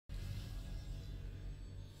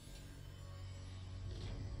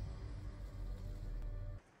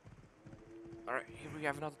Alright, here we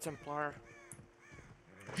have another Templar.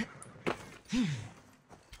 Come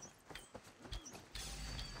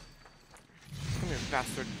here,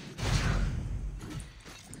 bastard.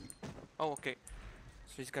 Oh, okay.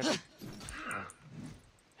 So he's gonna...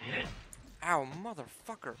 Ow,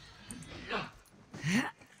 motherfucker!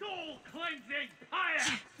 Soul cleansing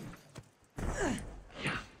fire!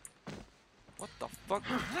 What the fuck?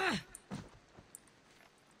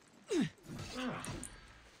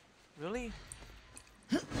 Really?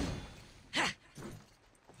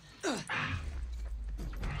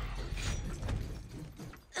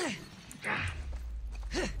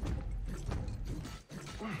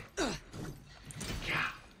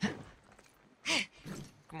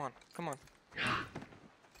 Come on, come on.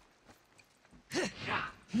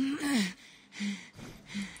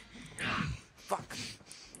 Fuck.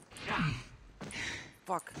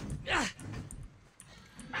 Fuck.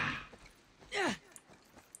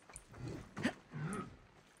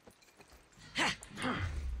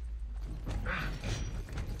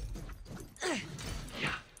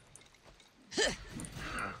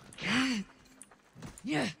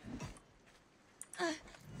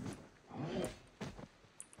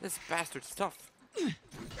 This bastard's tough.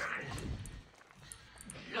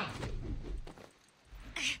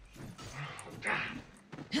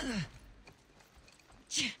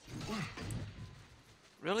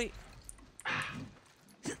 Really?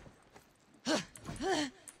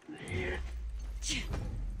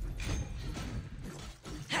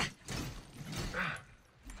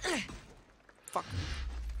 Fuck.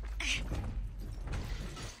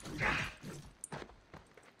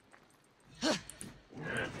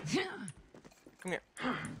 Come here.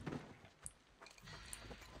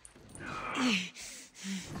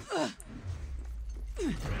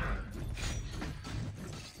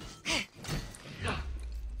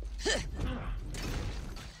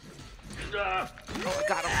 Oh, I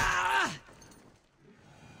got him.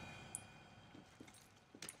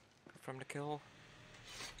 From the kill.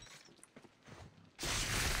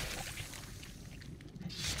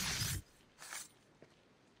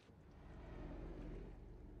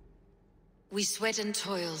 We sweat and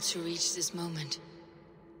toil to reach this moment.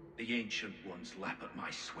 The ancient ones lap at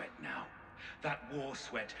my sweat now. That war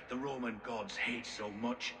sweat the Roman gods hate so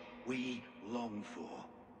much, we long for.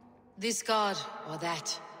 This god, or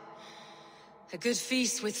that. A good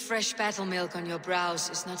feast with fresh battle milk on your brows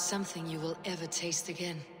is not something you will ever taste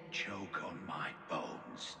again. Choke on my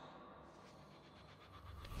bones.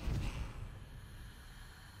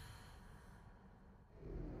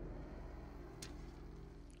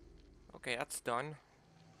 Okay, that's done.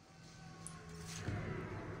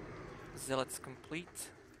 Zealot's complete.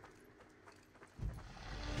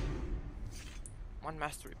 1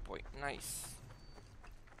 mastery point, nice.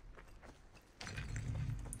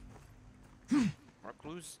 More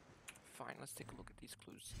clues? Fine, let's take a look at these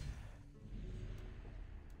clues.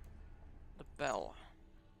 The bell.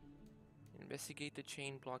 Investigate the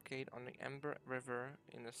chain blockade on the Ember River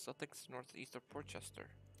in the Sussex northeast of Portchester.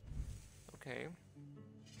 Okay.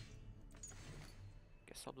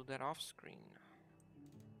 Guess I'll do that off screen.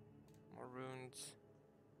 More runes.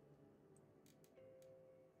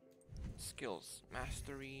 Skills.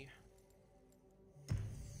 Mastery.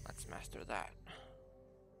 Let's master that.